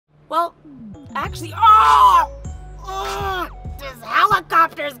Well, actually, oh, this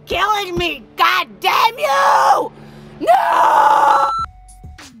helicopter's killing me. God damn you! No!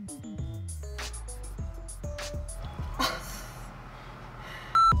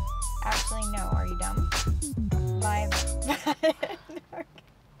 Actually, no. Are you dumb? Live.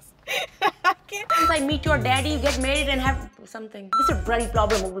 Once I meet your daddy, you get married and have something. This is a bloody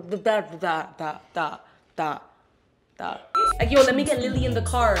problem with Like, yo, let me get Lily in the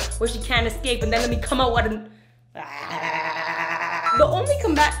car where she can't escape, and then let me come out and the only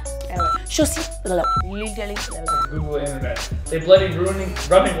combat. Google internet. They bloody running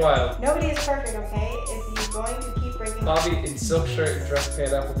wild. Nobody is perfect, okay? If you're going to keep breaking. Bobby in silk shirt and dress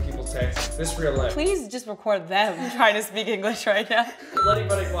paid up with people texting. This real life. Please just record them trying to speak English right now. Bloody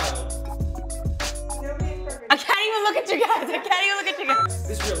running wild. Nobody is perfect. I can't even look at you guys. I can't even look at you guys.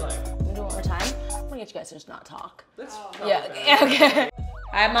 This real life. Do it one more time. I'm gonna get you guys to just not talk. Let's Yeah, okay.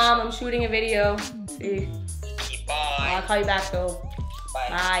 Hi, Mom. I'm shooting a video. See. Bye. I'll call you back though.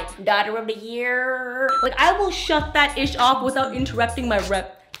 Bye. Daughter of the year. Like, I will shut that ish off without interrupting my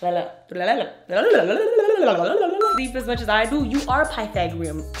rep. Sleep as much as I do. You are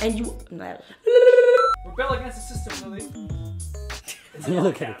Pythagorean, and you. Rebel against the system, Lily.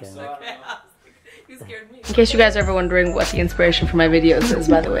 Look at it again. You scared me. In case you guys are ever wondering what the inspiration for my videos is,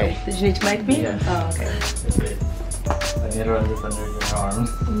 by the way. Did you need to mic me? Yeah. Oh, okay. I need to run this under your arms.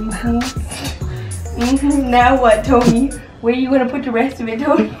 Now what, Tony? Where are you gonna put the rest of it,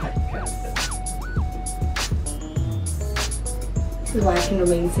 Tony? This is why I can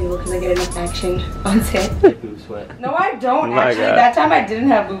remain single, because I get enough action on set. Boob sweat. No, I don't. Oh my Actually, God. that time I didn't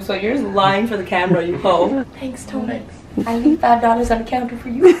have boobs, so you're just lying for the camera, you hoe. Thanks, Tony. I leave $5 on the counter for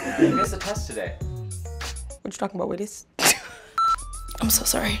you. You missed a test today. What you talking about with this? I'm so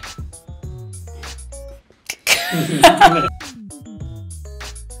sorry. I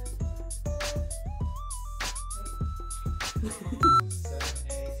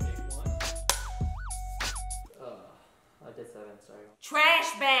did 7, sorry.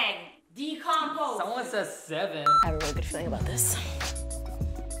 Trash bag. Decompose. Someone says 7. I have a really good feeling about this.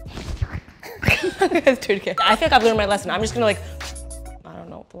 Let's do it again. I think I've learned my lesson. I'm just gonna like, I don't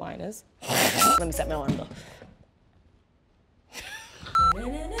know what the line is. Let me set my alarm though.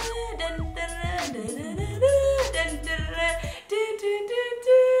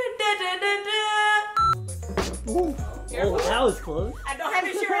 Oh, that was close. I don't have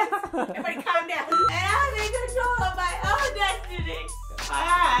insurance. Everybody calm down. And I'm in control of my own destiny.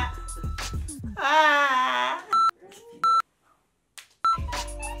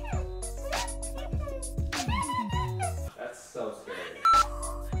 That's so scary.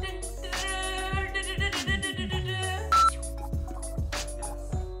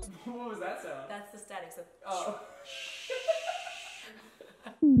 What was that sound? That's the static. So.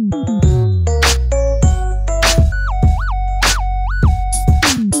 Oh.